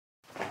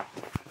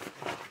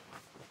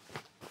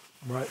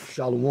Right,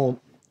 Shalom.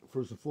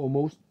 First and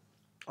foremost,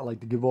 I like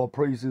to give all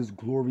praises,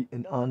 glory,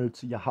 and honor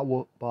to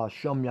Yahweh,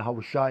 Bahasham,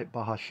 Yahweh Shai,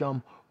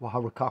 Bahasham,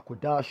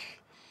 Waharakakwadash,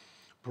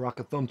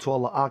 Barakathum to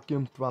Allah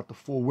Akim, throughout the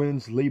four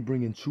winds,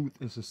 laboring in truth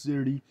and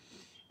sincerity,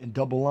 and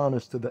double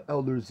honors to the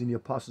elders and the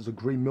apostles of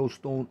Great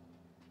Millstone,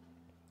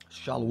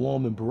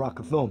 Shalom and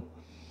Barakathum.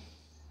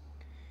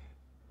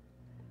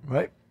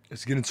 Right,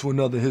 let's get into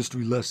another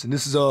history lesson.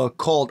 This is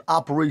called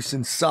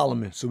Operation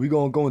Solomon. So we're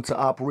going to go into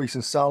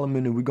Operation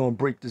Solomon and we're going to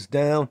break this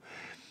down.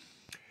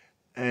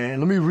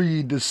 And let me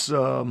read this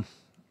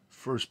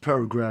first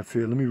paragraph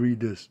here. Let me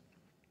read this.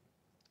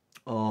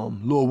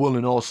 Lord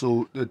willing,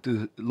 also that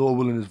the Lord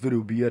willing, this video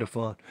will be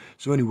edifying.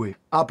 So anyway,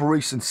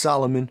 Operation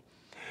Solomon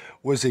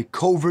was a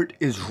covert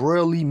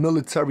Israeli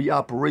military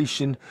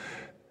operation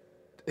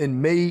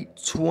in May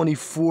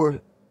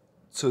 24th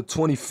to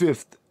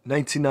 25th,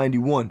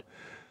 1991.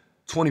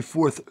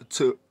 24th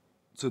to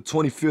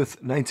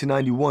 25th,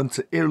 1991,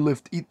 to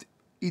airlift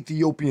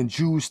Ethiopian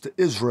Jews to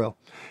Israel.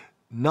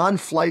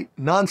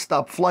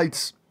 Non-stop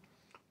flights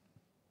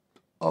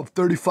of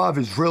 35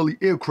 Israeli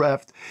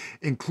aircraft,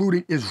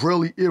 including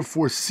Israeli Air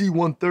Force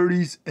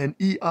C-130s and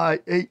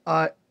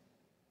EIAI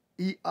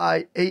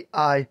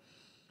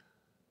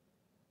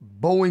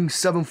Boeing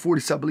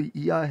 747, I believe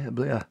EI,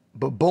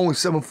 but Boeing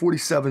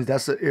 747s,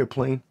 that's an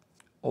airplane.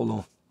 Hold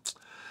on.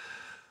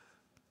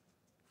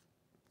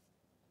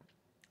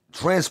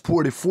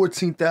 Transported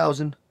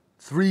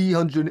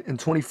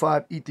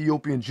 14,325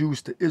 Ethiopian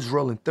Jews to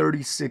Israel in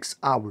 36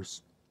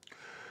 hours.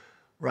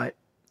 Right.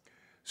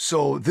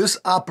 So this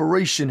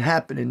operation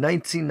happened in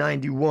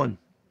 1991.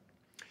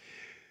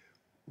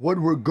 What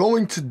we're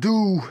going to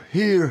do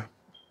here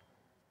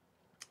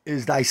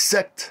is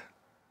dissect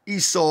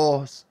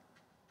Esau's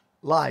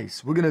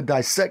lies. We're going to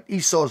dissect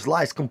Esau's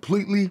lies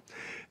completely.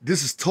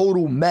 This is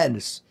total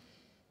madness.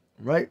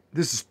 Right?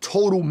 This is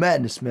total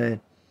madness, man.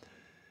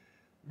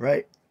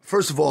 Right?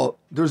 First of all,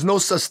 there's no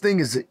such thing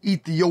as an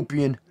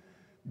Ethiopian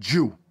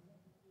Jew.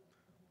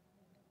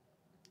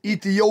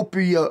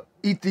 Ethiops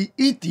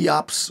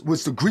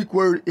was the Greek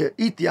word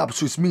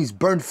Ethiops, which means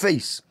burnt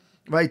face,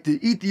 right? The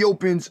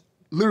Ethiopians,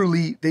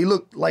 literally, they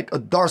look like a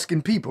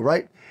dark-skinned people,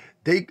 right?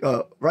 They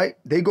go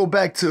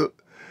back to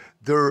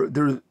their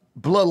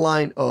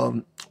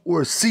bloodline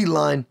or seed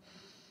line,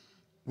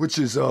 which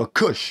is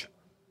Cush,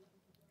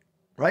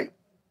 right?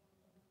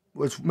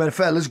 Which, matter of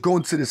fact, let's go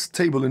into this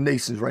table of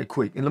nations right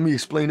quick. And let me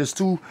explain this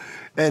too.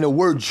 And the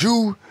word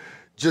Jew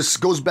just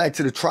goes back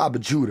to the tribe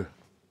of Judah.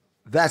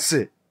 That's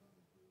it.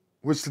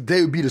 Which today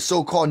would be the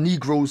so-called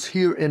Negroes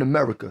here in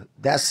America.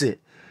 That's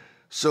it.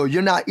 So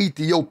you're not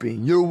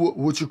Ethiopian. You're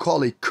what you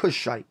call a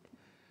Cushite.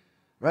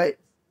 Right?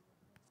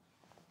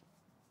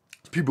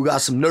 People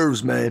got some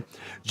nerves, man.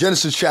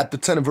 Genesis chapter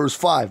 10 and verse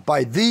 5.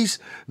 Let's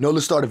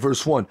start at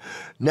verse 1.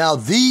 Now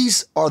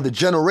these are the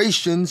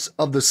generations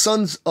of the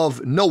sons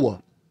of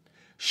Noah,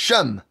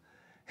 Shem,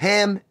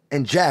 Ham,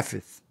 and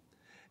Japheth.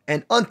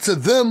 And unto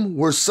them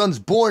were sons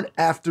born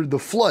after the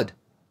flood.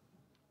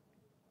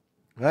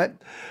 Right?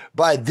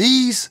 By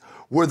these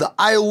were the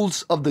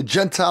isles of the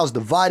Gentiles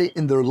divided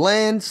in their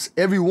lands,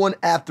 everyone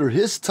after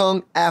his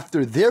tongue,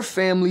 after their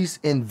families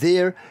and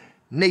their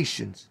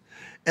nations.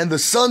 And the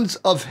sons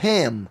of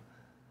Ham,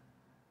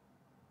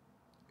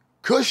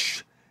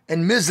 Cush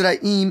and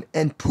Mizraim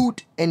and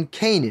Put and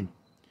Canaan.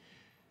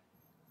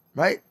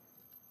 Right?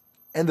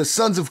 And the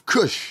sons of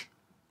Cush.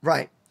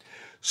 Right.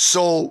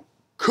 So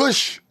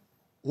Cush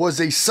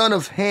was a son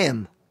of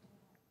Ham.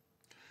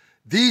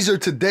 These are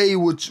today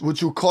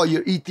what you call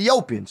your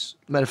Ethiopians.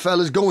 Matter of fact,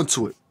 let's go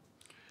into it.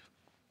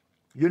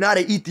 You're not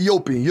an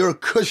Ethiopian. You're a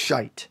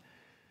Cushite.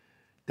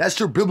 That's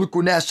your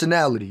biblical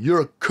nationality.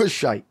 You're a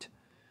Cushite.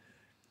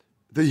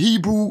 The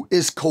Hebrew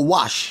is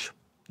Kawash,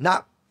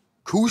 not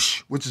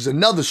Cush, which is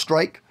another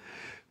strike.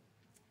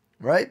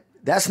 Right?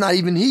 That's not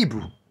even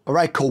Hebrew. All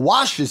right?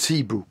 Kawash is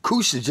Hebrew.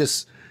 Cush is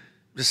just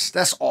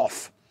that's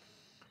off.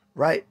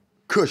 Right?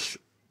 Cush,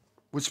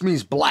 which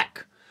means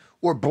black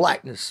or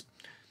blackness.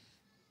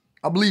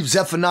 I believe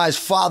Zephaniah's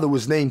father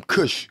was named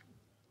Cush.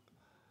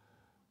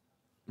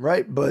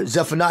 Right? But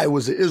Zephaniah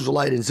was an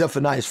Israelite and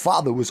Zephaniah's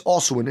father was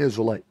also an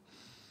Israelite.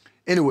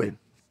 Anyway,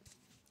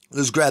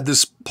 let's grab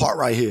this part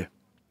right here.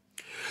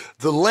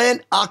 The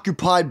land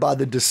occupied by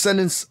the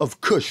descendants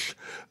of Cush,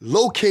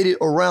 located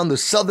around the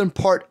southern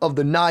part of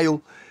the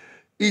Nile,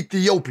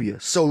 Ethiopia.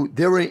 So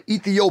they're in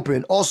Ethiopia.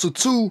 And also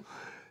too,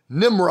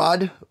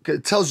 Nimrod, okay,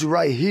 it tells you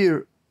right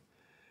here.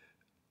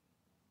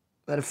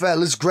 Matter of fact,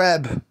 let's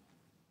grab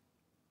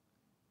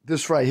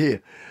this right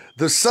here.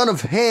 The son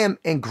of Ham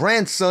and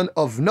grandson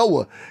of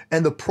Noah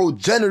and the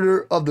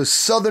progenitor of the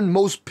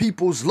southernmost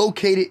peoples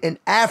located in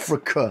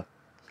Africa.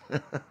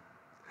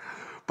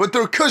 But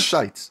they're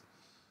Cushites.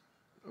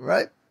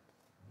 Right?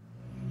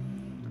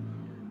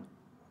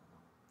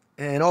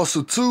 And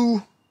also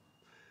too,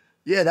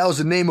 yeah, that was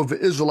the name of an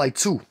Israelite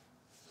too.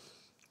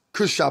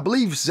 Cushai. I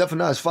believe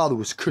Zephaniah's father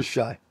was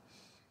Cushai.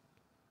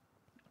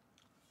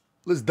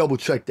 Let's double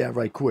check that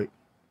right quick.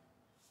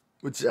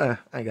 Which I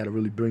ain't got to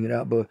really bring it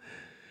out, but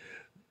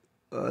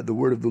the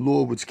word of the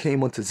Lord which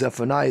came unto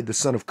Zephaniah the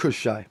son of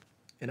Cushai.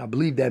 And I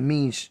believe that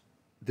means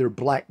their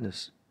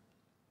blackness.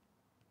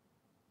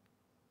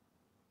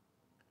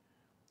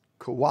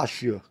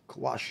 Kawashia,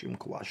 I'm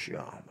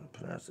gonna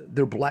pronounce it.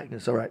 Their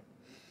blackness, all right.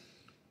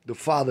 The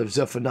father of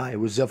Zephaniah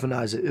was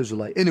Zephaniah's an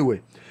Israelite.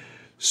 Anyway,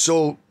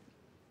 so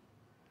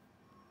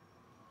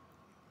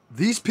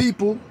these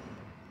people,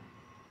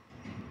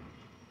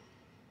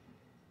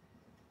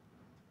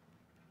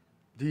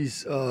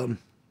 these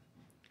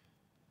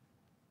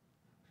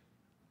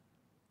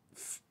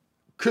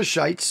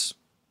Cushites,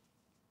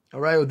 all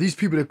right, or these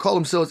people that call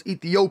themselves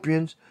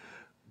Ethiopians,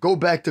 go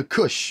back to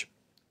Cush.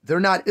 They're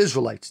not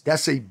Israelites.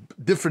 That's a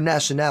different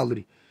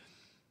nationality,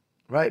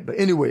 right? But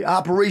anyway,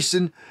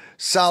 Operation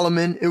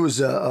Solomon, it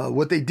was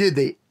what they did.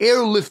 They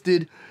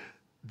airlifted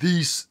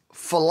these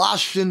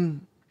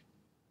Falashin.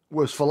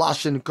 Was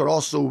Falashin could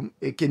also,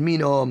 it can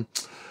mean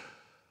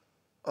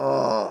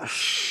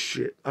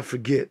shit, I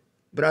forget.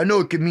 But I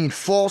know it could mean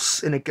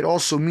false, and it could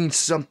also mean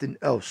something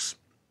else.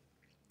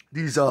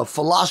 These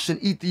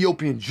Falashin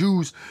Ethiopian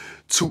Jews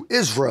to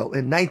Israel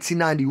in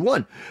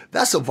 1991.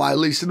 That's a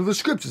violation of the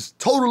scriptures,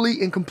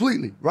 totally and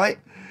completely, right?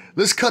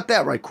 Let's cut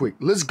that right quick.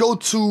 Let's go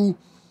to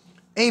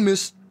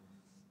Amos.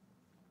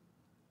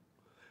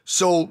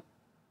 So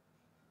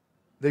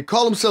they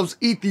call themselves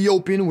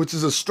Ethiopian, which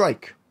is a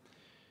strike,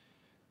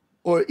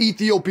 or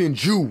Ethiopian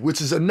Jew,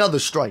 which is another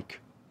strike.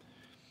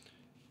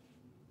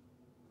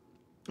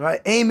 All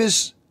right,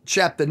 Amos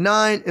chapter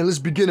 9, and let's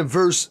begin in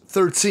verse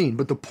 13.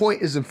 But the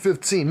point is in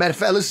 15. Matter of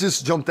fact, let's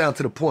just jump down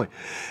to the point.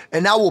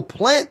 And I will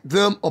plant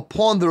them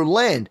upon their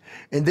land,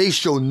 and they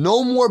shall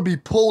no more be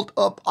pulled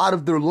up out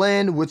of their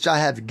land, which I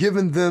have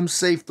given them,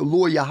 saith the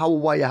Lord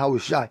Yahweh Yahweh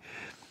Shai. All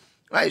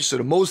right, so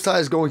the Most High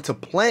is going to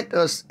plant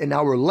us in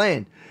our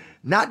land,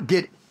 not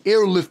get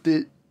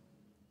airlifted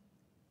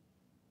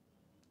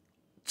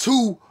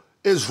to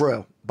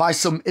Israel by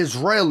some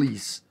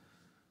Israelis.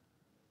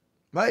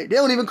 Right? They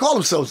don't even call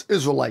themselves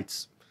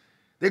Israelites.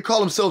 They call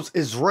themselves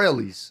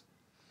Israelis,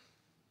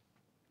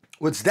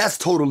 which that's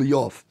totally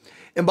off.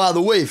 And by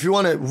the way, if you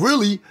want to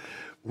really,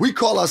 we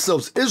call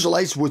ourselves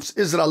Israelites, which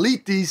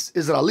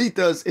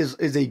Israelitas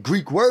is a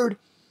Greek word,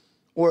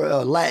 or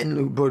a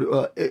Latin,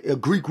 but a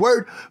Greek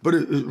word, but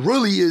it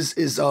really is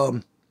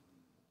Yasharallah.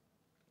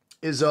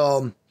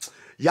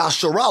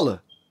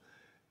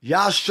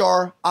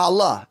 Yashar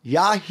Allah.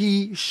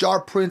 Yahi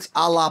Shar Prince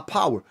Allah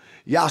power.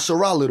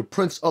 Yasharallah, the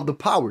prince of the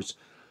powers.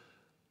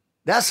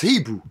 That's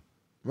Hebrew,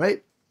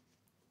 right?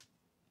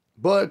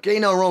 But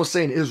ain't nothing wrong with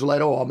saying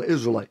Israelite. Oh, I'm an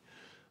Israelite.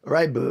 All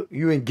right, but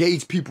you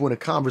engage people in a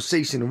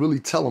conversation and really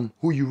tell them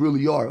who you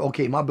really are.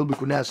 Okay, my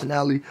biblical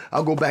nationality,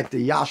 I'll go back to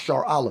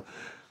Yashar Allah.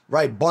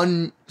 Right,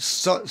 Bun,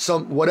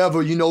 some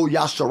whatever, you know,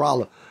 Yashar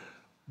Allah.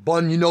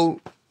 Bun, you know,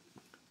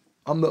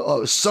 I'm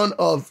the son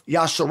of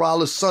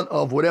Yasharallah, son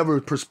of whatever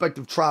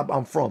prospective tribe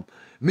I'm from.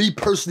 Me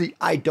personally,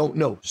 I don't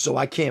know, so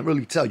I can't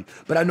really tell you.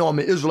 But I know I'm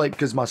an Israelite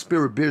because my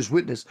spirit bears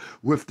witness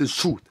with this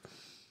truth,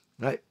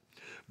 right?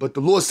 But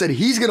the Lord said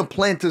he's going to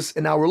plant us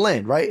in our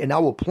land, right? And I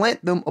will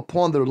plant them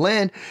upon their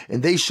land,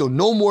 and they shall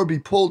no more be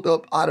pulled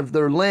up out of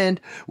their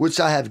land, which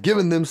I have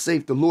given them,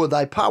 saith the Lord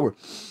thy power.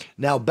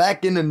 Now,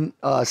 back in the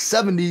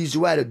 70s,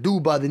 you had a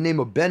dude by the name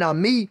of Ben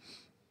Ami,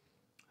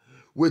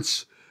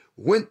 which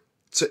went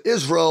to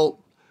Israel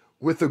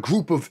with a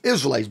group of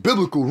Israelites,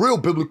 real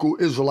biblical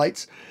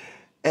Israelites,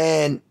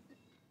 and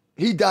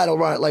he died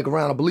around,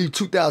 I believe,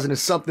 2000 and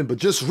something, but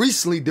just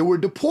recently they were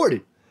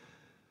deported.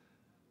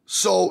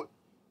 So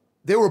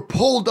they were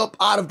pulled up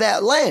out of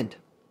that land,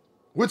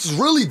 which is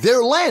really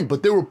their land,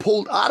 but they were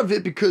pulled out of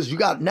it because you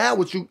got now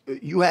what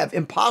you have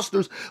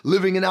imposters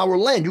living in our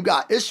land. You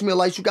got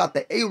Ishmaelites, you got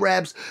the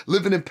Arabs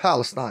living in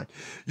Palestine.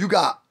 You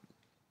got,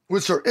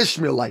 which are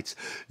Ishmaelites.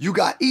 You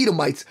got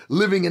Edomites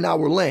living in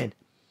our land.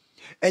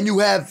 And you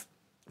have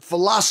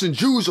Falashin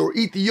Jews or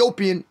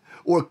Ethiopian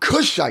or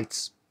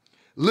Cushites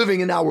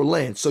living in our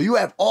land. So you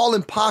have all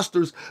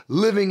imposters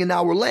living in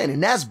our land.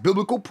 And that's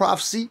biblical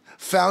prophecy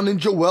found in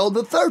Joel,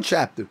 the 3rd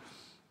chapter.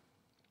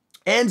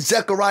 And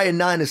Zechariah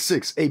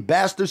 9:6. A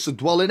bastard shall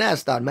dwell in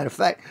Ashdod. Matter of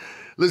fact,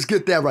 let's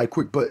get that right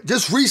quick. But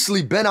just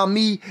recently, Ben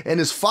Ami and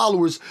his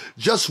followers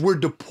just were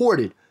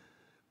deported.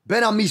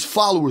 Ben Ami's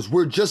followers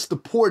were just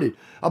deported,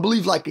 I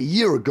believe like a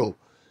year ago.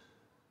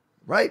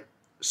 Right?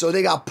 So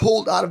they got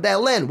pulled out of that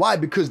land. Why?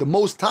 Because the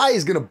Most High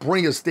is going to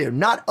bring us there,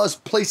 not us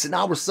placing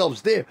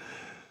ourselves there.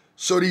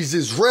 So these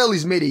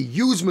Israelis made a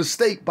huge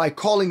mistake by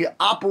calling it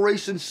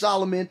Operation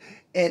Solomon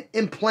and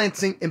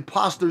implanting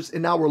imposters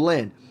in our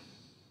land.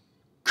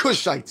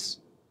 Cushites.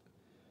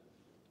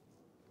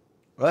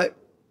 Right?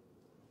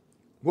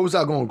 What was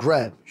I going to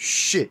grab?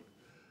 Shit.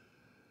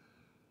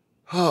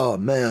 Oh,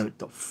 man. What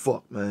the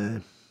fuck,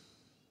 man?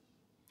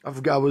 I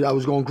forgot what I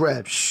was going to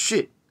grab.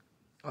 Shit.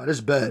 Oh, this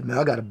is bad, man.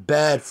 I got a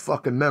bad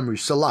fucking memory.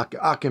 Salakia.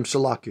 Akim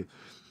Salakia.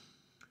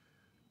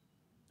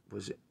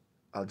 Was it?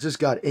 I just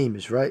got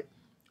Amos, right?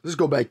 Let's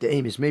go back to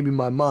Amos. Maybe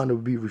my mind will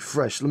be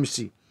refreshed. Let me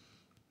see.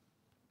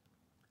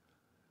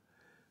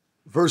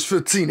 Verse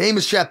 15.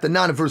 Amos chapter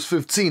 9 and verse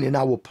 15. And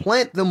I will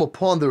plant them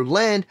upon their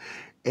land,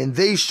 and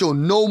they shall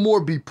no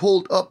more be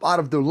pulled up out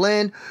of the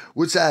land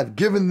which I have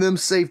given them,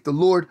 saith the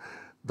Lord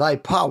thy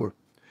power.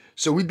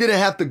 So we didn't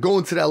have to go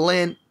into that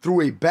land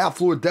through a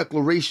Balfour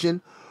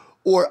Declaration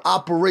or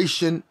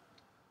Operation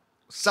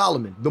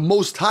Solomon. The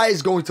Most High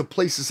is going to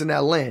place us in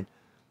that land.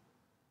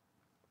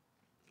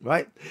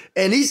 Right?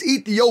 And these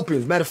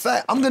Ethiopians, matter of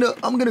fact, I'm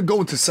gonna go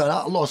into something.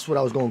 I lost what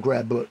I was gonna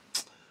grab, but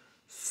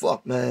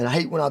fuck, man. I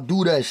hate when I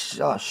do that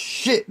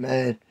shit,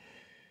 man.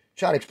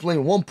 Try to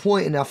explain one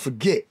point and I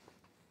forget.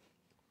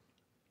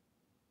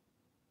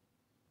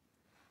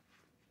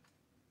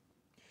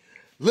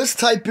 Let's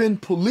type in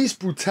police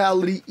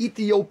brutality,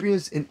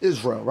 Ethiopians in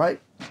Israel,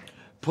 right?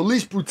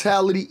 Police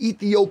brutality,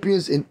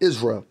 Ethiopians in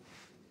Israel.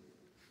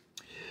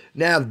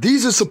 Now,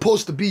 these are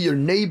supposed to be your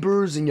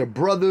neighbors and your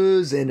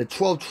brothers and the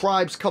 12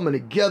 tribes coming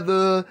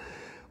together.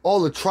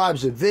 All the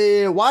tribes are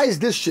there. Why is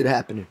this shit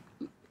happening?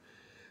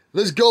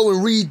 Let's go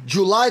and read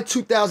July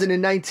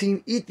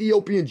 2019,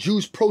 Ethiopian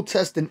Jews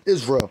protest in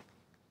Israel.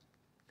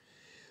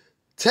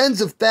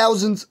 Tens of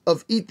thousands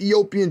of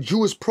Ethiopian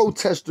Jewish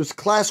protesters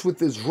clashed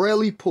with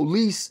Israeli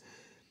police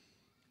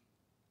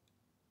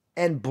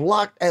and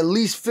blocked at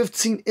least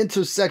 15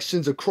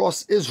 intersections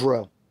across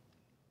Israel.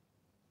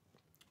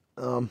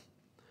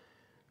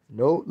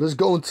 No, let's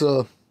go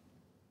into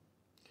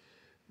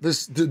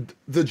this.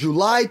 The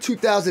July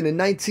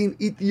 2019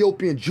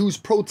 Ethiopian Jews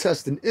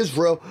protest in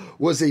Israel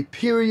was a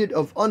period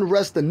of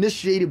unrest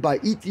initiated by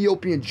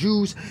Ethiopian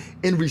Jews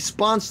in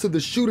response to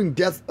the shooting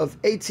death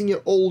of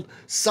 18-year-old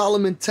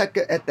Solomon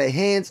Teka at the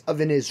hands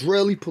of an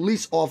Israeli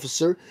police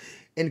officer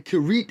in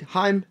Kiryat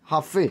Haim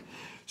Hafe.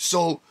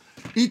 So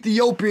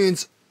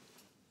Ethiopians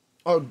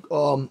are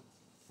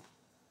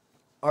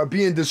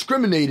being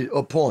discriminated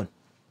upon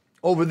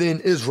over there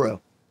in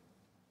Israel.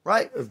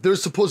 Right? If they're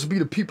supposed to be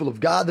the people of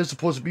God, they're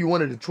supposed to be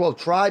one of the 12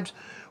 tribes.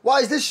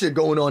 Why is this shit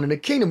going on in the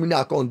kingdom? We're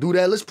not going to do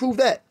that. Let's prove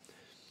that.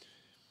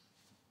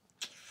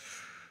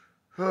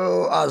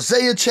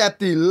 Isaiah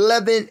chapter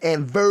 11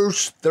 and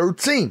verse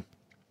 13.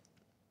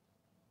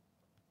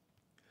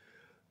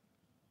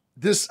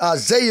 This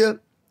Isaiah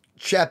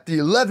chapter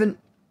 11.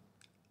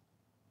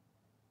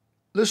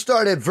 Let's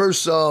start at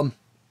verse. Oh,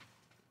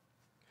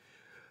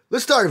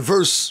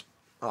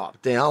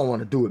 damn, I don't want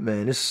to do it,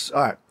 man.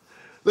 All right.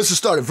 Let's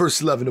just start at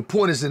verse 11. The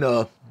point is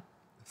in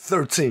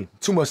 13.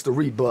 Too much to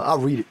read, but I'll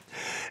read it.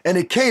 And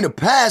it came to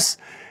pass,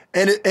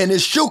 and it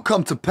shall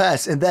come to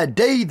pass in that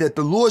day that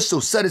the Lord shall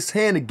set his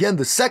hand again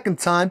the second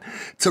time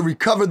to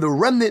recover the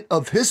remnant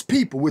of his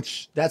people,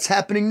 which that's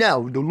happening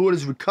now. The Lord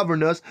is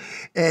recovering us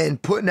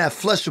and putting that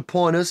flesh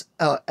upon us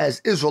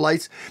as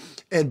Israelites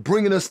and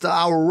bringing us to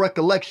our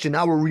recollection,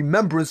 our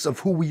remembrance of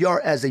who we are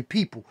as a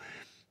people.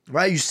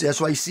 Right? That's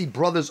why you see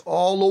brothers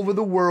all over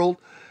the world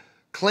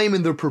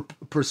claiming their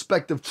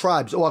prospective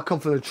tribes. Oh, I come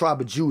from the tribe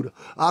of Judah.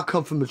 I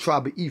come from the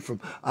tribe of Ephraim.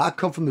 I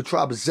come from the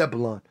tribe of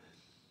Zebulun.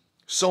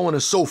 So on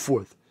and so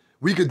forth.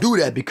 We could do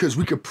that because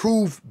we could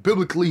prove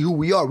biblically who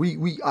we are.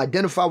 We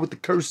identify with the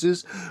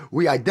curses.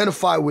 We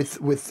identify with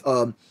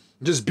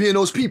just being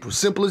those people.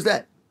 Simple as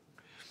that.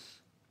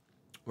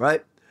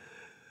 Right?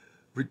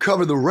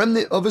 Recover the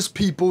remnant of his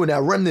people. And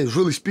that remnant is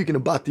really speaking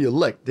about the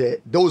elect.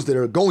 Those that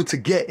are going to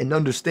get and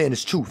understand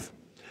his truth.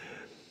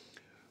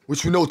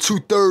 Which we know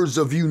 2/3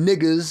 of you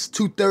niggas,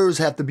 2/3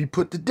 have to be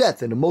put to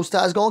death. And the Most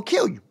High is going to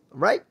kill you.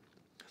 Right?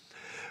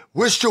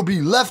 Which shall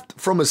be left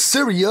from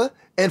Assyria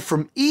and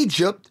from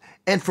Egypt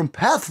and from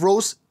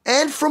Pathros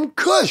and from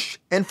Cush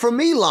and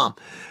from Elam.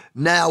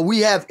 Now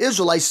we have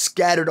Israelites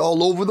scattered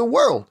all over the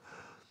world.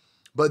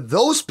 But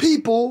those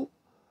people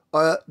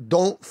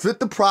don't fit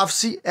the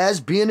prophecy as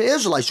being the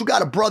Israelites. You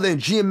got a brother in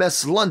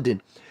GMS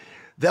London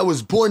that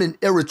was born in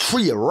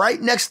Eritrea, right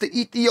next to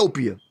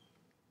Ethiopia.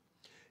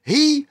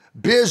 He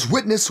bears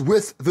witness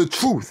with the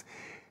truth.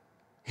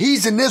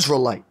 He's an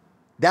Israelite.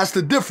 That's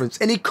the difference.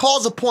 And he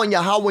calls upon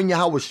Yahweh and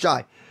Yahweh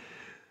Shai.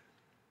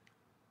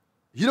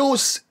 You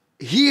don't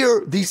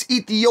hear these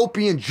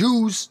Ethiopian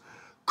Jews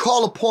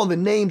call upon the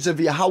names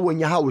of Yahweh and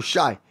Yahweh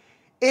Shai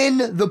in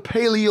the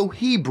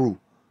Paleo-Hebrew,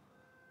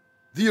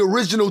 the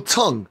original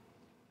tongue.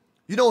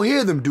 You don't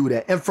hear them do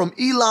that. And from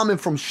Elam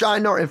and from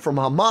Shinar and from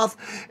Hamath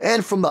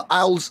and from the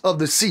Isles of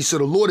the Sea. So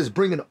the Lord is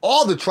bringing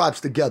all the tribes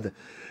together.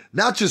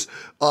 Not just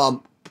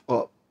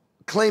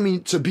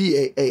claiming to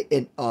be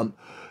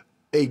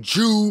a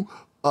Jew,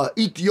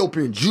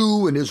 Ethiopian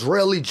Jew, an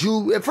Israeli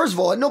Jew. And first of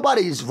all,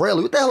 nobody is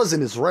Israeli. What the hell is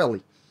an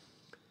Israeli?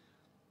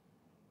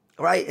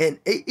 Right?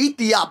 And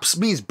Ethiops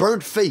means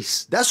burnt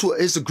face. That's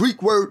what it's a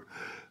Greek word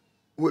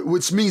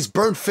which means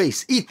burnt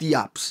face.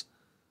 Ethiops.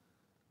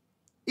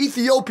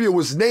 Ethiopia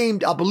was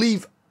named, I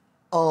believe,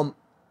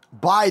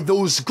 by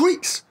those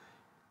Greeks.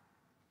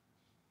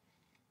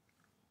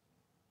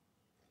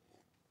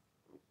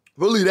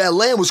 Really, that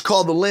land was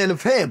called the land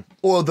of Ham,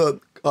 or the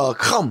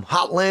Kham,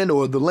 hot land,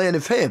 or the land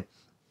of Ham,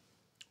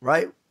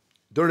 right?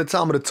 During the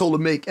time of the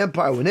Ptolemaic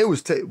Empire, when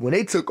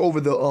they took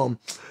over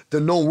the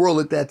known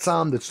world at that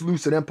time, the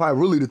Seleucid Empire,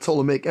 really the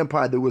Ptolemaic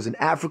Empire that was in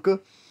Africa,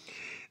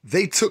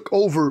 they took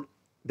over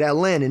that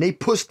land and they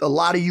pushed a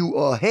lot of you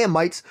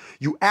Hamites,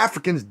 you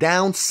Africans,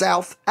 down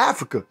South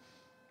Africa,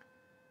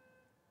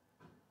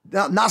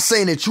 I'm not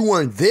saying that you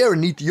weren't there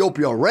in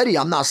Ethiopia already.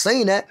 I'm not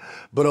saying that.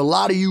 But a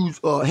lot of you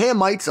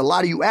Hamites, a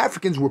lot of you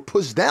Africans were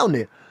pushed down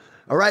there.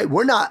 All right?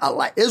 We're not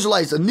like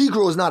Israelites. A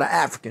Negro is not an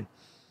African.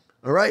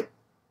 All right?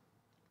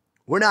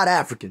 We're not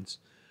Africans.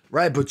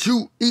 Right? But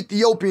you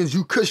Ethiopians,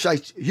 you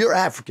Cushites, you're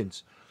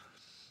Africans.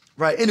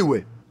 Right?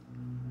 Anyway.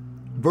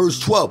 Verse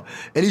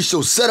 12, and he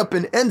shall set up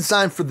an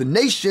ensign for the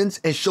nations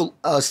and shall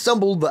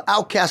assemble the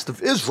outcast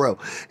of Israel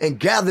and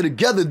gather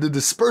together the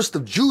dispersed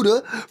of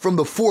Judah from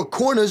the four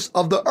corners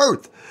of the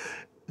earth.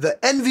 The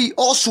envy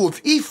also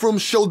of Ephraim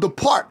shall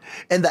depart,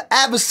 and the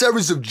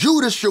adversaries of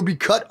Judah shall be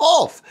cut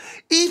off.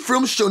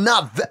 Ephraim shall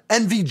not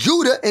envy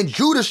Judah, and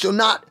Judah shall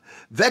not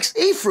vex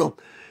Ephraim.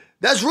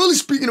 That's really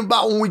speaking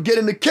about when we get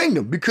in the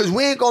kingdom, because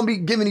we ain't going to be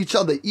giving each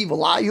other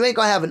evil eye. You ain't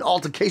going to have an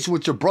altercation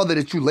with your brother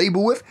that you labor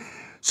with.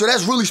 So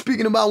that's really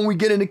speaking about when we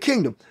get in the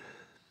kingdom.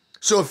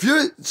 So if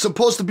you're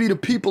supposed to be the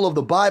people of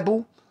the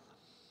Bible,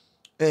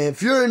 and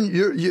if you're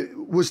in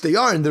which they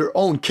are in their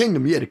own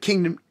kingdom, the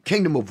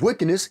kingdom of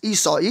wickedness,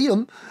 Esau,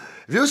 Edom,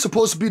 if you're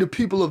supposed to be the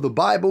people of the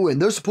Bible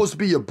and they're supposed to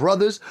be your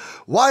brothers,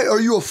 why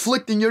are you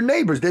afflicting your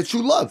neighbors that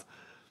you love?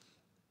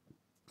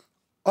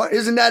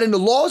 Isn't that in the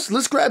laws?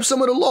 Let's grab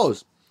some of the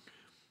laws.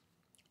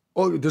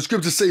 Oh, the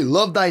scriptures say,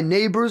 love thy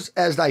neighbors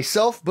as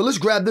thyself. But let's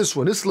grab this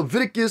one. This is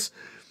Leviticus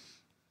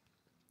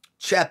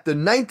chapter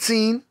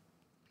 19,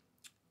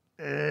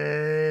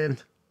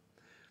 and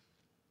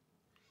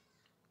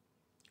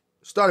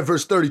start at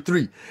verse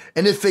 33.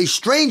 And if a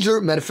stranger,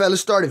 matter of fact,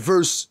 let's start at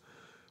verse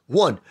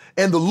 1.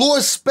 And the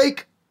Lord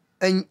spake,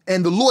 and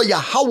the Lord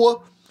Yahweh,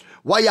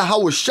 why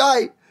Yahweh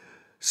Shai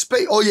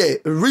spake. Oh yeah,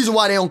 the reason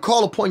why they don't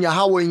call upon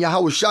Yahweh and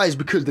Yahweh Shai is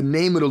because the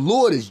name of the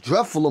Lord is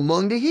dreadful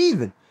among the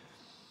heathen.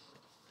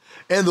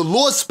 And the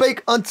Lord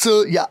spake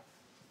unto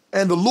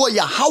And the Lord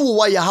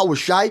Yahweh Yahweh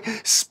Shai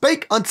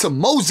spake unto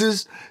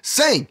Moses,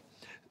 saying,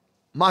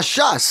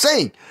 Mashah,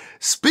 saying,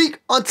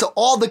 speak unto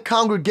all the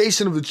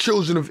congregation of the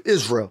children of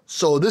Israel.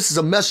 So this is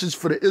a message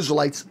for the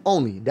Israelites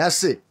only.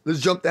 That's it.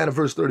 Let's jump down to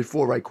verse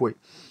 34 right quick.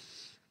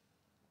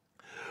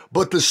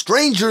 But the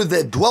stranger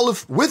that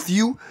dwelleth with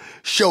you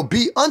shall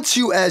be unto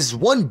you as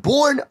one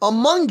born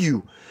among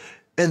you,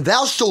 and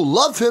thou shalt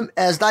love him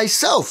as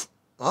thyself.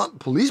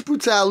 Police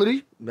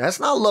brutality.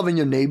 That's not loving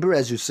your neighbor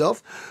as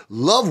yourself.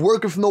 Love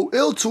worketh no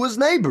ill to his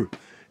neighbor,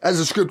 as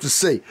the scriptures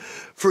say.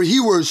 For he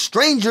were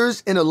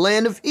strangers in a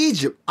land of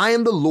Egypt. I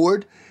am the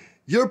Lord,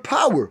 your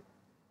power.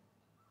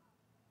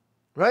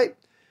 Right?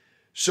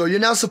 So you're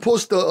not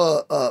supposed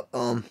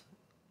to,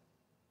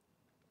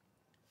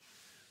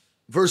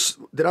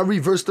 did I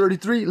read verse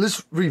 33?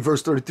 Let's read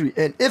verse 33.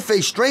 And if a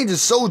stranger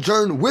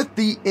sojourn with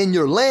thee in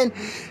your land,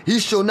 he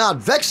shall not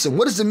vex him.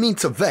 What does it mean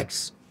to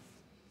vex?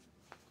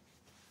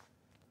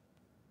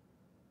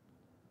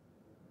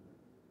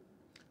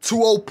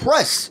 To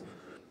oppress.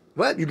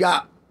 Well, you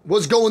got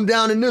what's going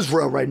down in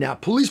Israel right now.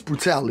 Police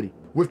brutality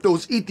with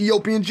those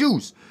Ethiopian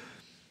Jews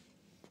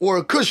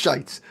or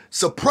Cushites.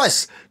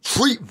 Suppress,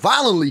 treat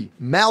violently,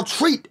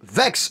 maltreat,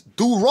 vex,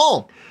 do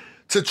wrong.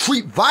 To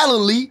treat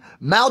violently,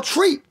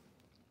 maltreat.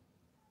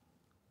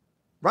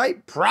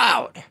 Right?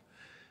 Proud.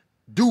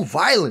 Do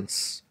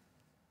violence.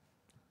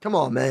 Come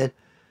on, man.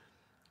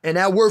 And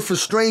that word for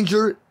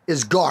stranger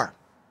is gar.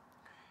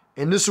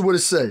 And this is what it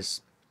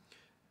says.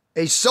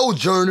 A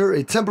sojourner,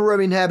 a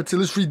temporary inhabitant,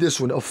 let's read this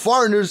one, of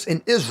foreigners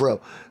in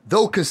Israel,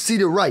 though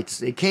conceded rights.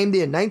 They came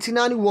there in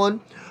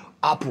 1991,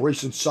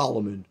 Operation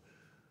Solomon.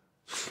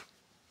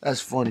 That's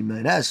funny,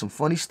 man. That's some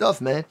funny stuff,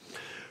 man.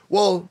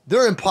 Well,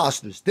 they're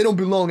imposters. They don't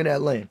belong in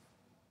that land.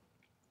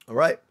 All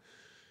right?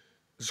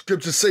 The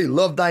scriptures say,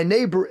 love thy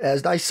neighbor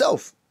as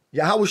thyself.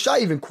 Yahweh Shai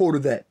even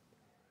quoted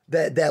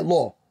that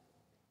law.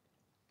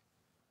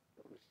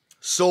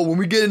 So when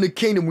we get in the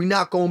kingdom, we're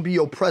not going to be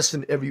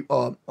oppressing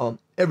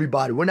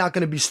everybody. We're not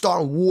going to be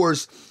starting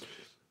wars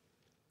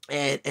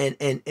and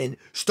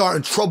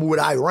starting trouble with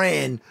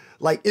Iran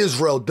like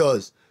Israel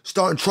does.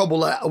 Starting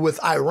trouble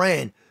with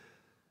Iran.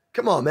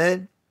 Come on,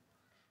 man.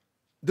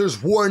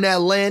 There's war in that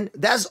land.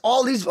 That's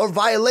all these are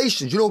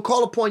violations. You don't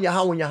call upon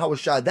Yahweh and Yahweh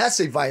Shai. That's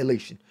a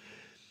violation.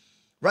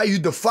 Right? You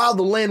defile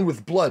the land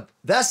with blood.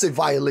 That's a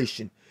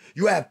violation.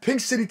 You have Pink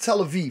City, Tel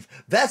Aviv.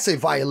 That's a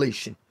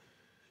violation.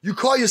 You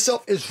call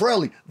yourself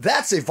Israeli.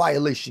 That's a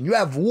violation. You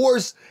have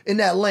wars in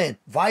that land.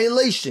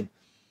 Violation.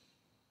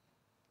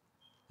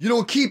 You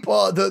don't keep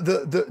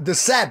the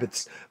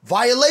Sabbaths.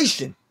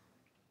 Violation.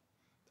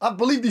 I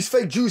believe these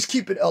fake Jews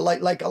keep it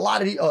like a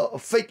lot of the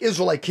fake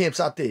Israelite camps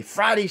out there.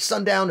 Friday,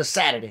 sundown to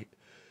Saturday.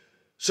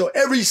 So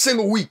every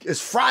single week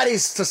is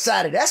Fridays to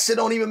Saturday. That shit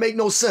don't even make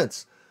no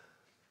sense.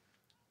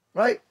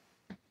 Right?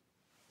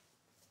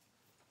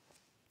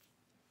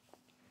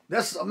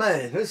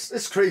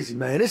 It's crazy,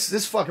 man.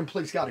 This fucking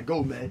place gotta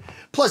go, man.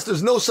 Plus,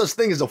 there's no such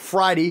thing as a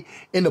Friday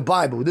in the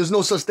Bible. There's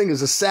no such thing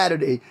as a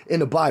Saturday in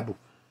the Bible.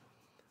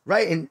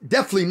 Right? And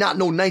definitely not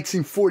no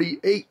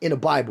 1948 in the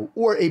Bible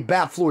or a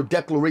Balfour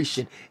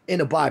Declaration in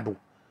the Bible.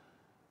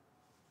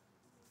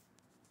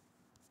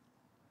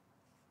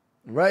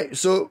 Right?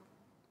 So,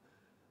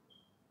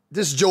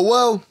 this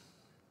Joel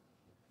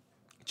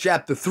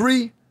chapter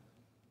 3,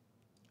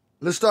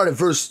 Let's start at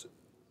verse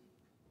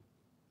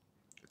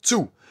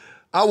 2.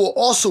 I will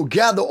also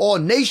gather all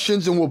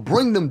nations and will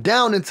bring them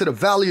down into the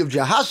valley of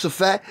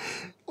Jehoshaphat.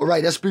 All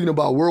right, that's speaking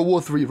about World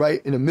War III,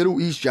 right? In the Middle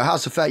East,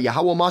 Jehoshaphat,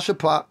 Yahweh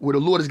Mashaphat, where the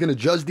Lord is going to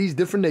judge these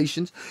different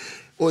nations,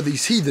 or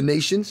these heathen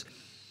nations,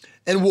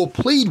 and will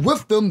plead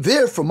with them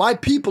there for my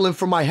people and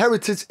for my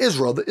heritage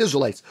Israel, the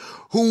Israelites,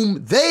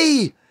 whom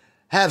they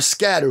have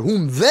scattered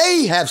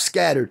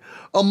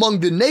among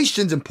the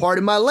nations and part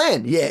of my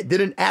land. Yeah,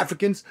 didn't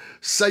Africans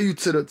sell you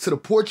to the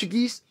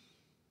Portuguese?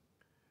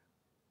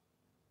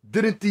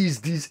 Didn't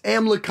these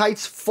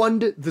Amalekites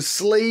fund the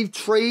slave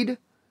trade?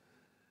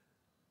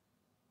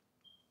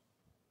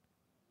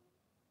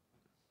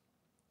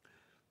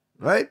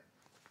 Right?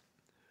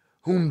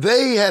 Whom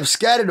they have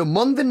scattered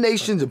among the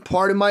nations and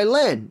part of my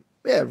land.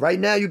 Yeah, right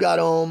now you got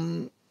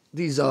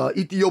these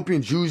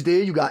Ethiopian Jews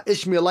there. You got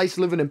Ishmaelites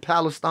living in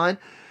Palestine.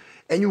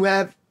 And you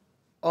have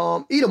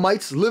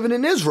Edomites living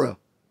in Israel.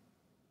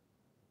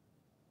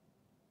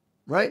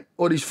 Right?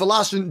 Or these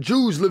Philistin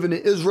Jews living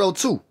in Israel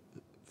too.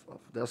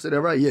 Did I say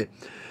that right? Yeah.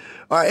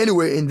 All right,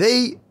 anyway, and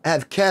they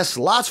have cast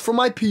lots for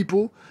my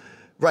people.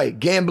 Right,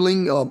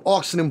 gambling,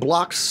 auctioning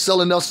blocks,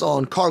 selling us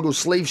on cargo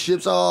slave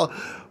ships,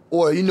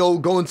 or, you know,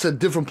 going to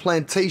different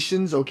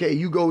plantations. Okay,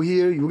 you go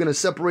here, you're going to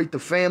separate the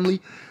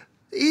family.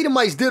 The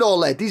Edomites did all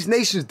that. These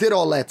nations did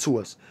all that to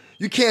us.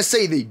 You can't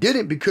say they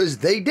didn't, because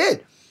they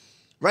did.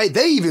 Right?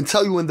 They even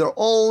tell you in their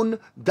own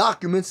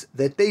documents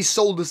that they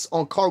sold us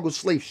on cargo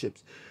slave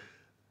ships,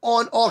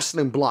 on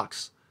auctioning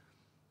blocks,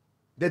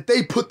 that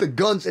they put the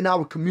guns in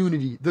our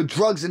community, the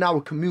drugs in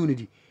our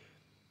community.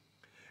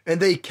 And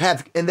they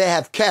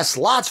have cast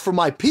lots for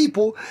my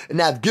people, and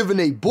have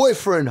given a boy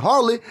for an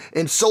harlot,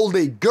 and sold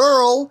a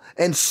girl,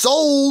 and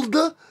sold,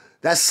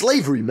 that's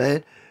slavery,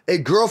 man, a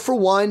girl for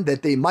wine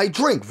that they might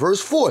drink.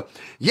 Verse 4.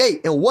 Yea,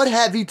 and what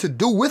have ye to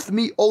do with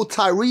me, O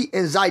Tyre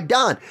and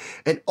Zidon,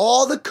 and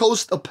all the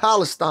coast of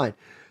Palestine?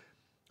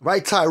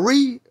 Right,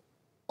 Tyre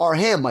are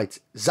Hamites,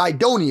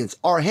 Zidonians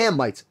are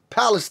Hamites,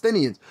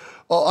 Palestinians.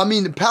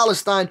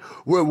 Palestine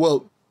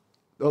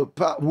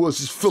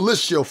was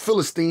Philistia,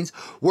 Philistines,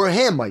 were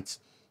Hamites.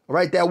 All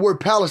right, that word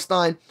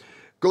Palestine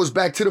goes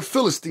back to the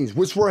Philistines,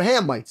 which were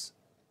Hamites.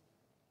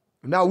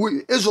 Now,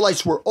 we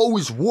Israelites were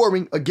always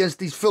warring against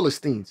these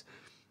Philistines.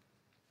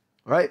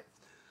 All right?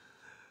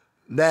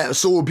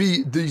 So it will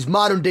be these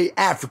modern day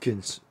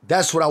Africans.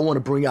 That's what I want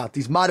to bring out,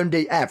 these modern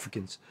day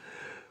Africans.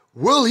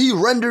 Will he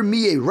render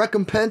me a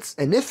recompense?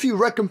 And if he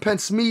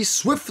recompense me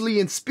swiftly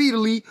and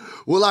speedily,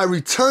 will I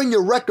return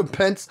your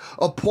recompense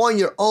upon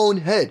your own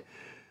head.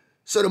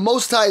 So the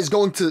Most High is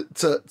going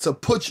to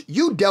put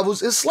you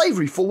devils in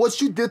slavery for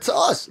what you did to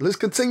us. Let's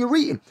continue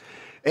reading.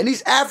 And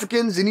these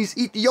Africans and these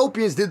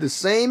Ethiopians did the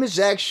same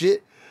exact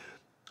shit.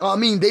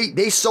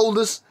 They sold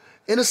us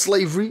into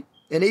slavery,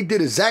 and they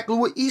did exactly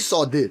what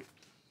Esau did.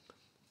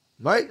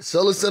 Right?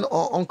 Sell us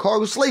on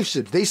cargo slave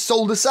ships. They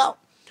sold us out.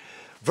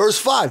 Verse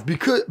 5,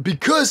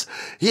 because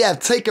ye have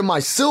taken my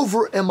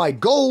silver and my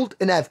gold,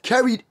 and have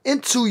carried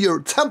into your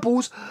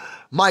temples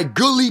my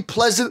goodly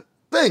pleasant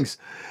things.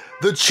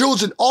 The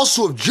children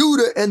also of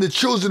Judah and the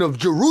children of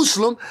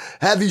Jerusalem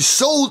have ye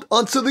sold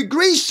unto the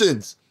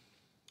Grecians.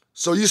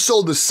 So you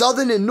sold the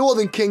southern and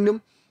northern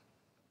kingdom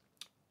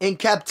in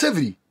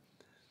captivity,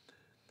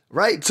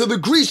 right? To the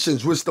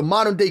Grecians, which the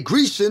modern day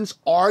Grecians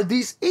are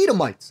these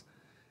Edomites.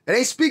 It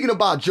ain't speaking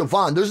about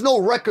Javan. There's no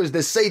records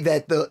that say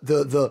that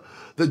the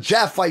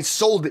Japhites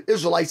sold the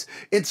Israelites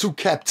into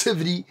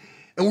captivity,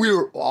 and we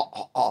were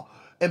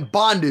in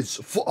bondage,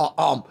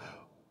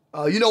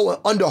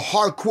 under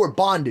hardcore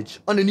bondage,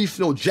 underneath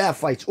no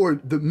Japhites or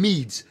the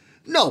Medes.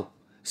 No,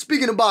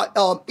 speaking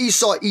about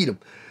Esau, Edom,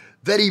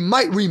 that he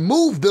might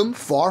remove them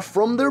far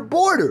from their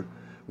border,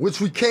 which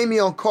we came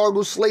here on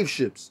cargo slave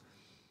ships.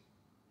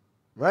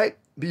 Right?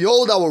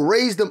 Behold, I will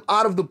raise them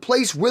out of the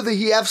place whither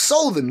he hath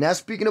sold them. That's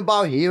speaking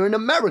about here in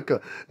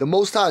America. The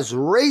Most High is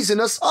raising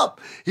us up.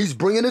 He's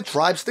bringing the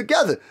tribes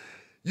together.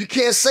 You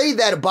can't say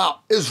that about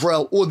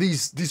Israel or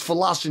these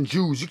Philistin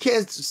Jews. You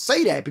can't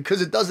say that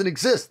because it doesn't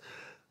exist.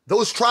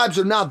 Those tribes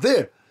are not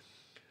there.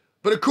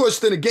 But of course,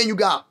 then again, you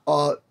got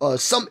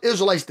some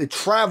Israelites that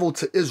travel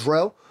to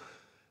Israel.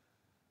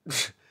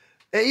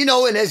 And,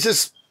 and it's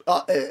just,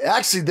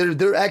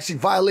 they're actually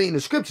violating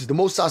the scriptures. The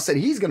Most High said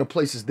he's going to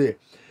place us there.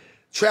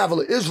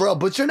 Travel to Israel,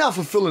 but you're not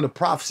fulfilling the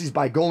prophecies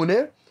by going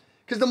there,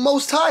 because the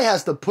Most High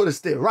has to put us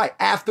there, right?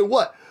 After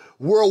what?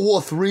 World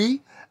War III,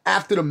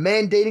 after the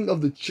mandating of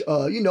the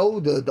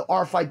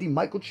RFID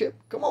microchip.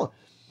 Come on.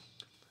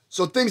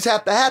 So things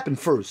have to happen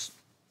first.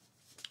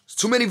 It's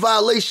too many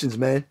violations,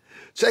 man.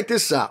 Check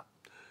this out.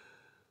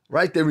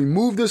 Right? They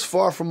removed us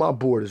far from our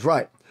borders,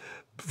 right?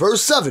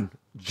 Verse 7,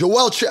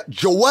 Joel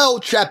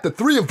chapter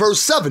 3 and verse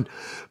 7.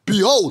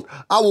 Behold,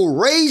 I will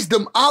raise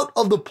them out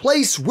of the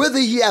place whither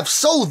ye have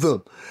sold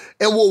them,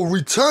 and will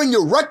return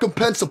your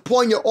recompense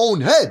upon your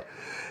own head.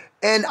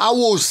 And I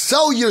will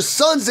sell your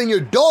sons and your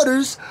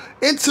daughters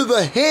into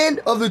the hand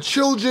of the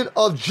children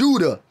of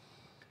Judah.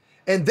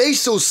 And they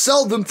shall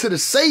sell them to the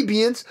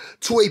Sabians,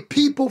 to a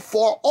people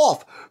far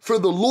off, for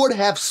the Lord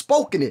hath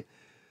spoken it.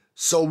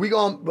 So we're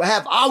going to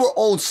have our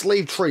own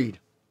slave trade.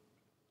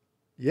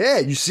 Yeah,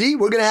 you see,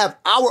 we're going to have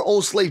our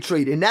own slave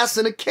trade, and that's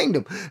in the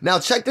kingdom. Now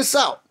check this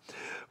out.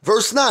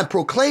 Verse 9,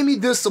 proclaim ye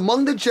this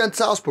among the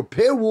Gentiles,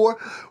 prepare war,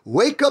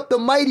 wake up the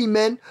mighty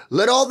men,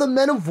 let all the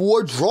men of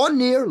war draw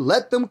near,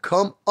 let them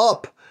come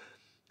up.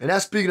 And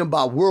that's speaking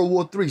about World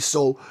War III.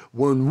 So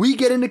when we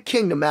get in the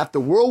kingdom after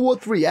World War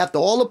III, after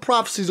all the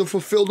prophecies are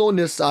fulfilled on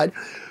this side,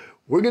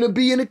 we're going to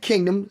be in the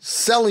kingdom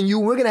selling you.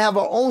 We're going to have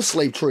our own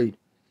slave trade,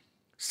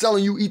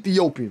 selling you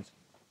Ethiopians.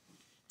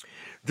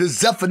 This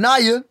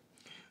Zephaniah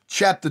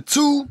chapter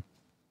 2.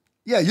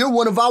 Yeah, you're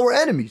one of our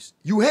enemies,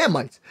 you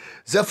Hamites.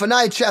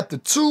 Zephaniah chapter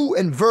 2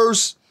 and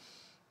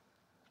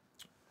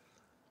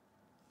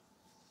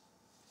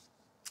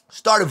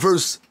start at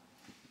verse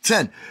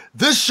 10.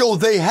 This show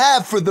they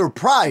have for their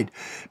pride,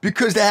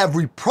 because they have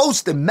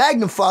reproached and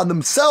magnified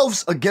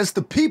themselves against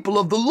the people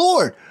of the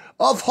Lord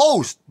of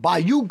hosts. By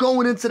you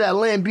going into that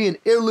land, being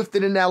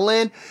airlifted in that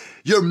land,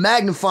 you're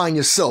magnifying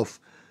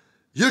yourself.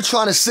 You're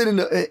trying to sit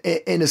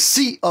in a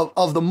seat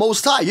of the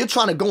Most High. You're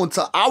trying to go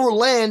into our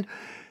land,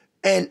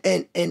 and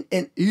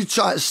you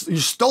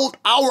stole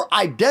our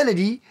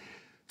identity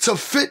to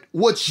fit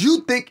what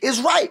you think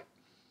is right.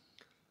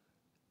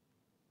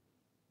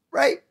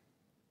 Right?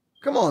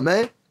 Come on,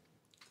 man.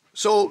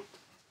 So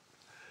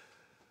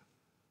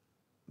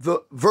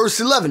the verse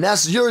 11,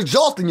 that's you're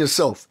exalting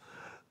yourself.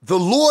 The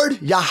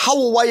Lord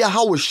Yahweh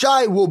Yahweh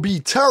Shai will be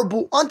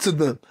terrible unto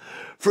them,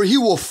 for he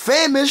will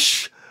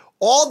famish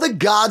all the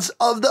gods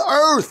of the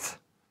earth.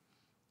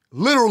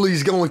 Literally,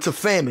 he's going to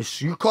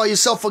famish. You call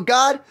yourself a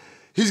god?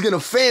 He's going to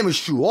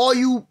famish you. All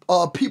you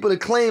people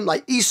that claim,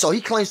 like Esau,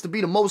 he claims to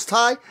be the Most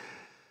High,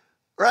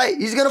 right?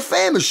 He's going to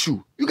famish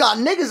you. You got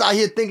niggas out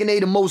here thinking they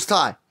the Most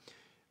High.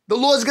 The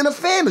Lord's going to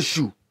famish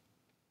you,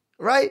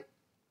 right?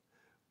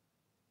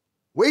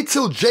 Wait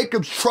till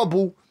Jacob's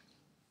trouble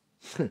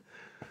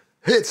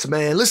hits,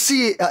 man. Let's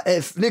see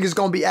if niggas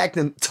going to be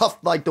acting tough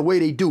like the way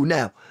they do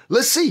now.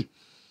 Let's see.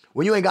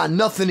 When you ain't got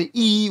nothing to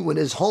eat, when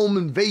there's home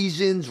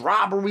invasions,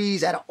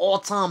 robberies at an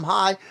all-time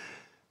high.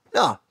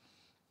 Nah.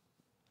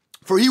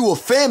 For he will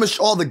famish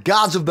all the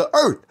gods of the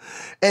earth,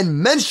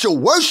 and men shall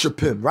worship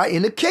him, right,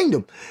 in the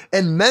kingdom.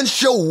 And men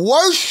shall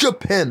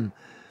worship him,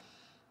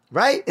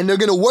 right? And they're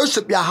going to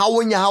worship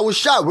Yahweh and Yahweh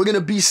Shai. We're going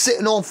to be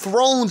sitting on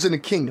thrones in the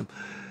kingdom.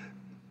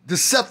 The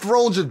set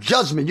thrones of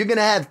judgment. You're going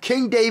to have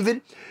King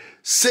David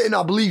sitting,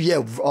 I believe,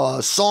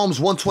 Psalms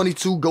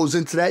 122 goes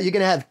into that. You're going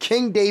to have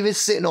King David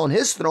sitting on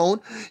his throne.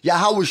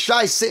 Yahweh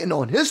Shai sitting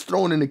on his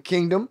throne in the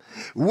kingdom.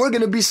 We're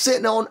going to be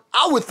sitting on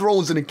our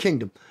thrones in the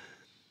kingdom.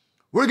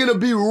 We're going to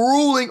be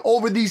ruling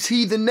over these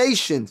heathen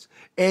nations.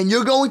 And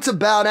you're going to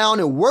bow down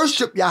and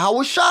worship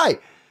Yahweh Shai.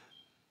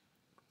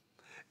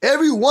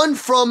 Everyone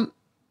from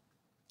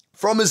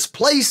his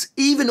place,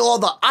 even all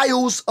the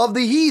idols of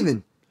the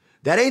heathen.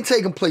 That ain't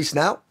taking place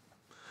now.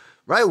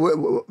 Right?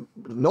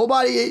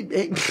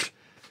 Nobody,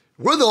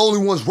 we're the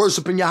only ones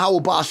worshiping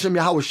Yahweh Ba'ashem,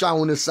 Yahweh Shai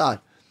on this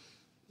side.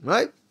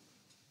 Right?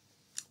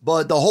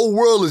 But the whole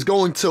world is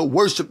going to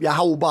worship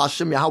Yahweh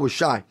Ba'ashem, Yahweh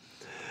Shai.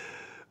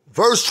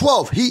 Verse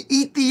 12, he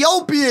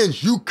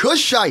Ethiopians, you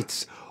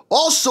Cushites,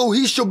 also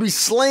he shall be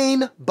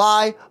slain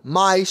by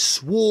my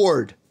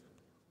sword.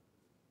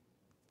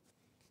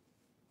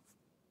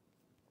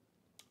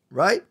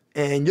 Right?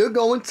 And you're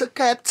going to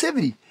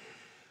captivity.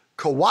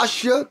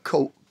 Kawash,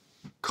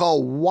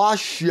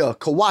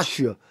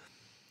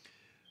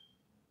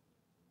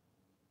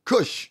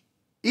 Cush,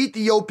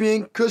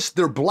 Ethiopian, Cush,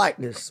 their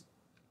blackness.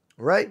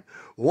 Right?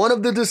 One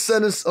of the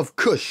descendants of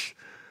Cush,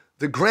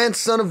 the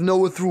grandson of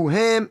Noah through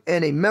Ham,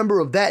 and a member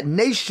of that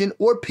nation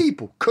or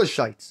people,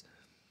 Cushites.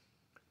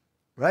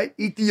 Right?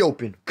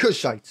 Ethiopian,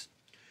 Cushites.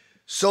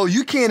 So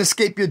you can't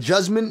escape your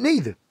judgment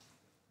neither.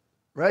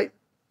 Right?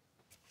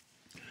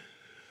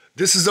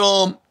 This is,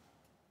 I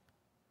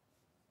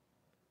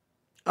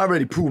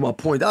already proved my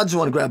point. I just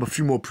want to grab a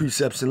few more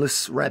precepts and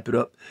let's wrap it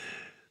up.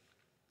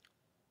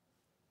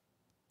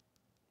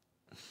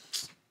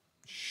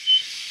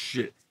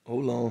 Shit.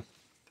 Hold on.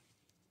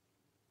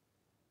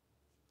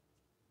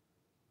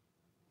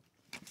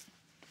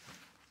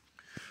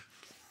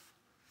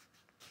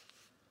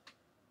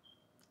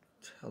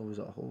 How was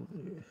I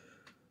holding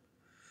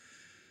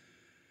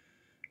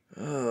it?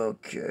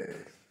 Okay.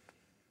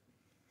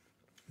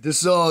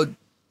 This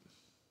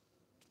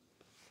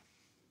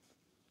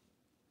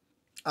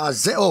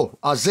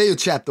Isaiah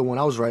chapter 1.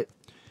 I was right.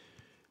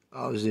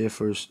 I was there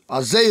first.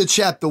 Isaiah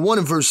chapter 1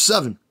 and verse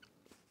 7.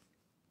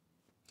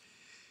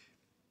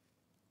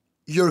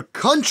 Your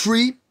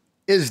country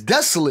is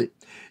desolate.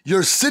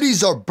 Your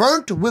cities are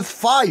burnt with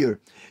fire.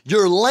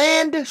 Your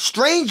land,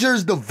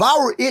 strangers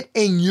devour it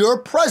in your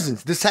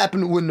presence. This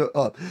happened when,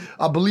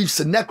 I believe,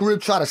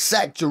 Sennacherib tried to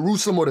sack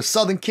Jerusalem or the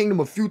southern kingdom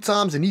a few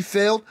times and he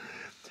failed.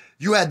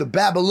 You had the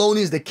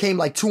Babylonians that came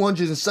like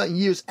 200 and something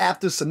years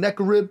after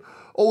Sennacherib.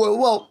 Oh,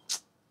 well,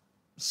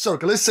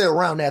 circa, let's say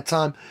around that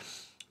time,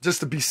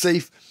 just to be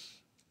safe.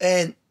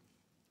 And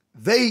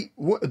they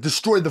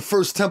destroyed the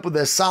first temple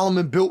that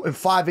Solomon built in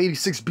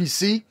 586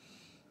 BC.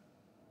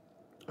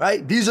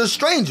 Right? These are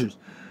strangers.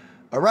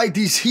 All right,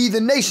 these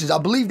heathen nations. I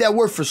believe that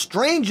word for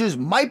strangers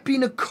might be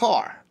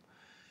Nakar.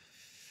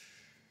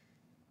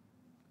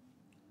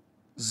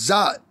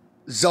 Zawar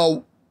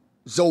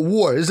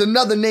is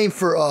another name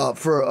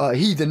for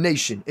heathen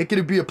nation. It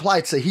could be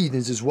applied to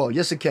heathens as well.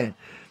 Yes, it can.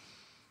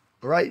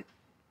 All right.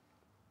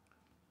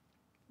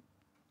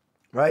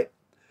 Right.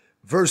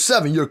 Verse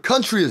 7, your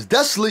country is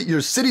desolate,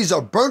 your cities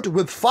are burnt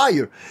with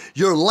fire.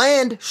 Your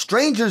land,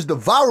 strangers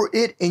devour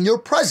it in your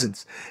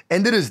presence,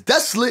 and it is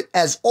desolate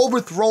as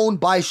overthrown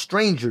by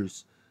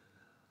strangers.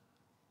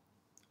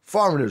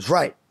 Foreigners,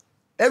 right.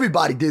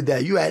 Everybody did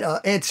that. You had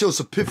Antiochus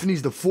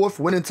Epiphanes IV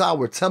went into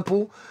our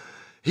temple.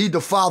 He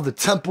defiled the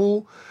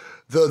temple.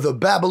 The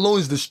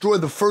Babylonians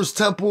destroyed the first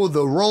temple.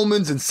 The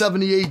Romans in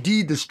 70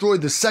 AD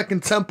destroyed the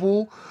second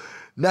temple.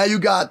 Now you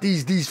got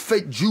these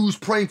fake Jews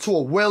praying to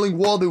a wailing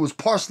wall that was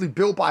partially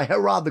built by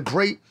Herod the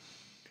Great,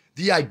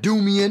 the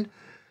Idumean.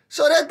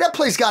 So that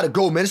place got to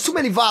go, man. There's too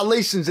many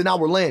violations in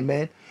our land,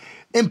 man.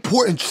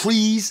 Important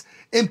trees,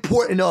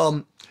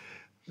 important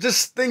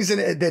just things in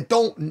it that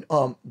don't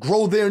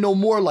grow there no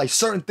more. Like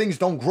certain things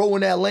don't grow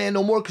in that land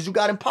no more because you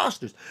got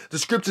imposters. The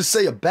scriptures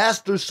say a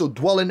bastard shall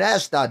dwell in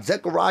Ashdod.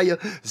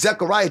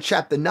 Zechariah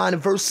chapter 9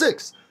 and verse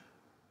 6.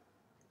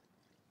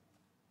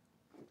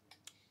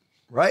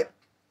 Right?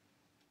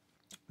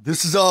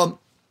 This is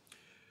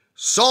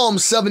Psalm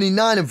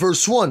 79 and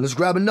verse 1. Let's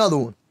grab another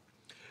one.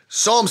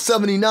 Psalm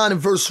 79 and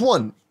verse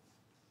 1.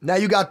 Now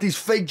you got these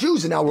fake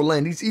Jews in our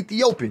land, these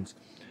Ethiopians.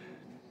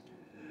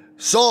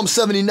 Psalm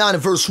 79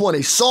 and verse 1.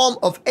 A psalm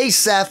of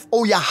Asaph,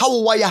 O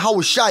Yahweh,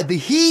 Yahweh Shai, the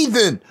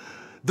heathen,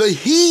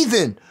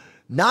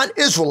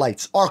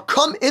 non-Israelites are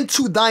come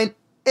into thine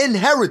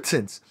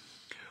inheritance.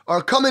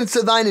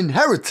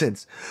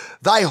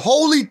 Thy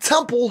holy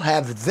temple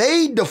have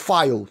they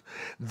defiled.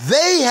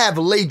 They have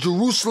laid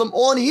Jerusalem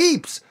on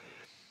heaps.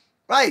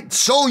 Right?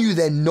 Showing you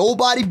that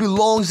nobody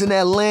belongs in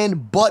that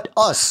land but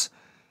us.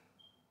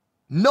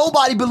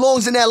 Nobody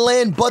belongs in that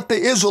land but the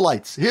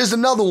Israelites. Here's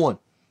another one.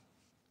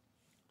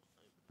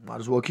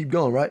 Might as well keep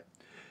going, right?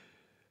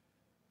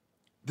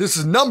 This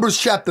is Numbers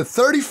chapter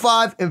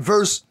 35 and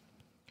verse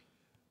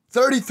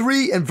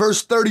 33 and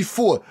verse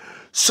 34.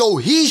 So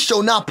he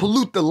shall not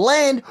pollute the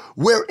land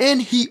wherein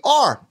he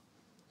are.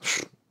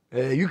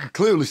 You can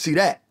clearly see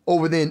that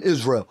over there in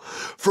Israel.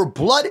 For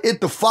blood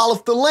it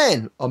defileth the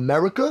land.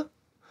 America,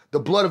 the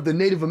blood of the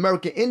Native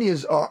American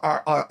Indians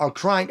are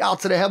crying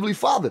out to the Heavenly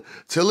Father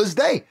till this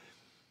day.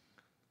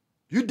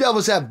 You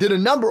devils have did a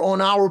number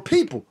on our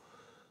people.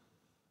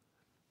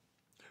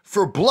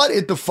 For blood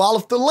it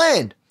defileth the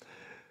land.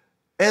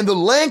 And the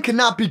land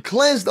cannot be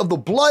cleansed of the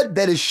blood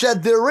that is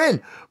shed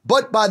therein,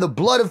 but by the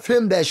blood of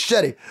him that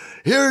shed it.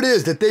 Here it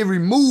is that they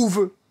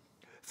remove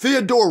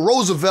Theodore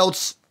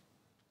Roosevelt's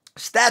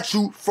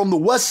statue from the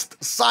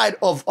west side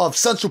of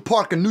Central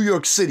Park in New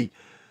York City.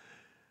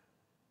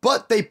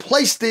 But they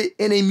placed it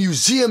in a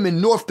museum in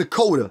North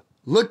Dakota.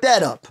 Look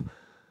that up.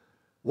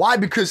 Why?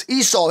 Because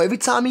Esau, every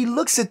time he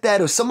looks at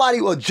that, or somebody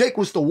or Jake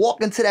was to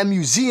walk into that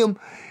museum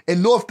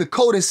in North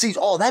Dakota and sees,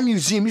 oh, that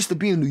museum used to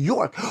be in New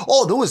York.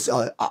 Oh, there was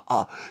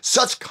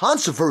such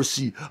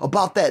controversy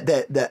about that.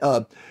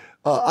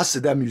 I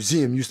said that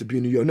museum used to be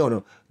in New York.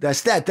 No,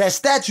 that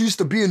statue used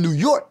to be in New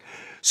York.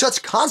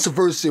 Such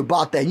controversy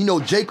about that. You know,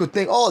 Jake would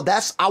think, oh,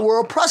 that's our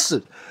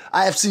oppressor.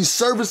 I have seen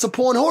servants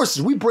upon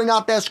horses. We bring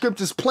out that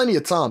scriptures plenty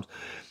of times,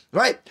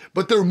 right?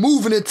 But they're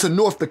moving it to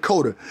North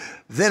Dakota.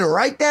 Then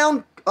right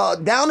down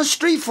the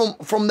street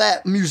from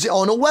that museum,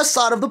 on the west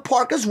side of the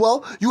park as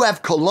well, you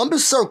have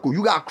Columbus Circle.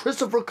 You got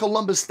Christopher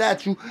Columbus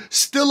statue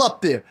still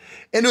up there.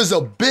 And there's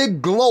a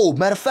big globe.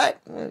 Matter of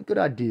fact, good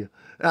idea.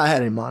 I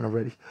had it in mind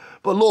already.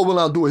 But Lord will,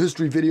 I'll do a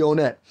history video on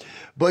that.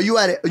 But you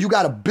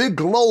got a big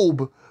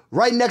globe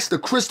right next to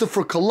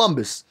Christopher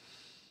Columbus,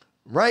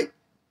 right?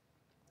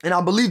 And I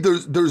believe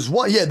there's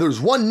one, there's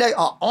one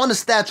on the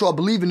statue, I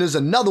believe, and there's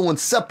another one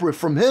separate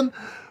from him,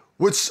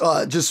 which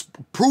just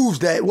proves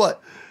that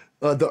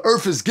the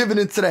earth is given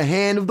into the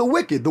hand of the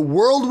wicked. The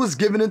world was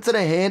given into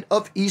the hand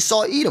of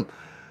Esau, Edom.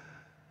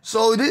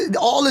 So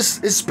all this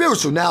is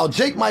spiritual. Now,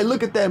 Jake might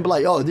look at that and be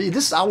like, oh,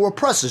 this is our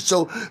oppressor.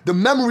 So the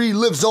memory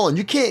lives on.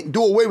 You can't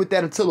do away with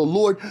that until the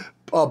Lord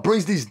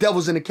brings these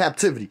devils into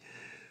captivity.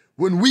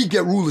 When we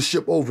get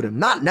rulership over them.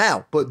 Not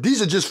now, but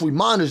these are just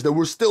reminders that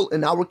we're still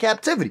in our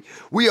captivity.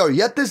 We are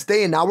yet this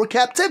day in our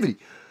captivity.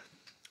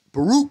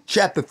 Baruch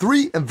chapter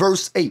 3 and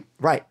verse 8.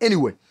 Right,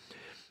 anyway.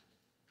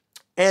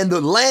 And the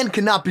land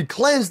cannot be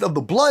cleansed of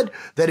the blood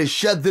that is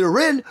shed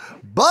therein,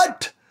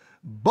 but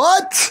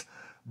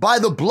by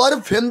the blood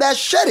of him that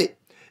shed it.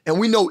 And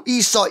we know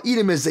Esau,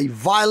 Edom is a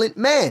violent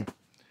man.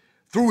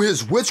 Through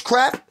his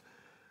witchcraft,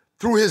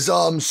 through his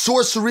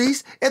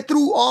sorceries, and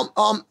through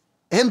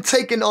him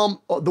taking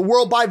the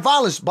world by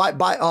violence, by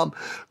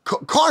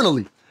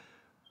carnally,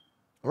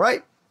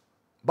 right?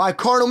 By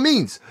carnal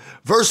means.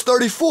 Verse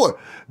 34,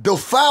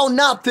 defile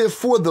not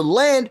therefore the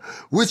land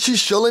which he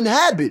shall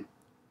inhabit.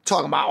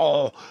 Talking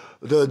about,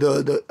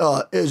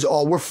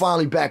 we're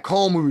finally back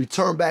home. We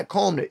return back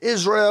home to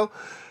Israel.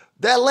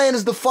 That land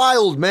is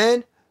defiled,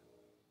 man.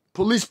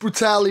 Police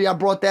brutality, I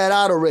brought that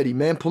out already,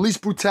 man. Police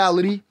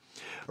brutality.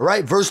 All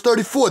right, verse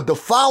 34.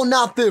 Defile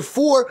not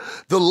therefore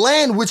the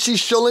land which ye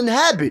shall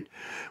inhabit,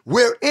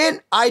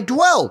 wherein I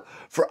dwell.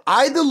 For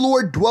I, the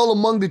Lord, dwell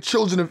among the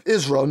children of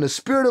Israel, and the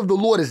Spirit of the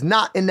Lord is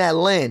not in that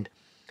land.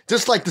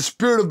 Just like the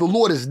Spirit of the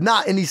Lord is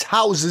not in these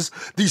houses,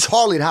 these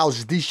harlot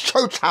houses, these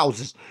church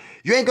houses.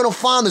 You ain't gonna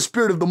find the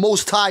Spirit of the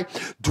Most High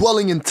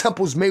dwelling in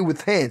temples made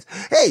with hands.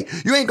 Hey,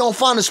 you ain't gonna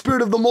find the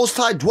Spirit of the Most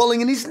High dwelling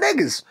in these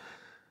niggas.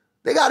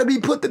 They gotta be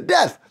put to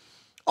death.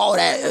 Oh,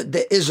 that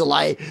the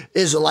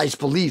Israelites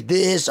believe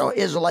this or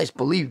Israelites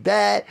believe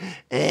that,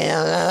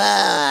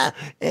 and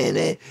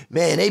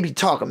man, they be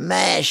talking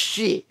mad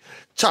shit,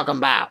 talking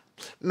about,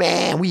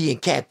 man, we in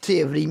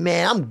captivity,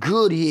 man. I'm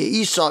good here.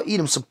 Esau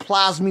Edom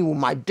supplies me with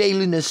my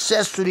daily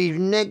necessities,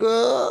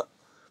 nigga.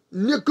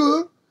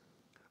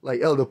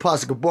 Like Elder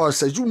Pastor Bar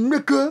says, you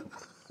nigga.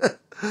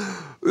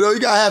 You know, you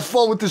gotta have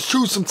fun with this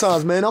truth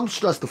sometimes, man. I'm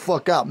stressed the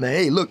fuck out, man.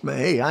 Hey, look, man.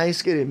 Hey, I ain't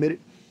scared to admit it.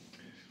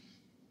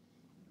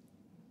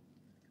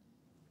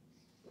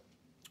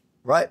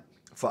 Right?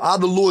 For I,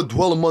 the Lord,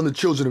 dwell among the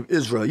children of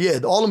Israel. Yeah,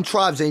 all them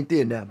tribes ain't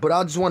there now, but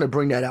I just want to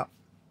bring that out.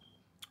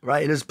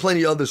 Right? And there's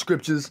plenty of other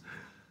scriptures.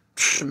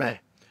 Man,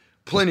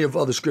 plenty of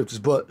other scriptures,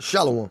 but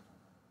shalom.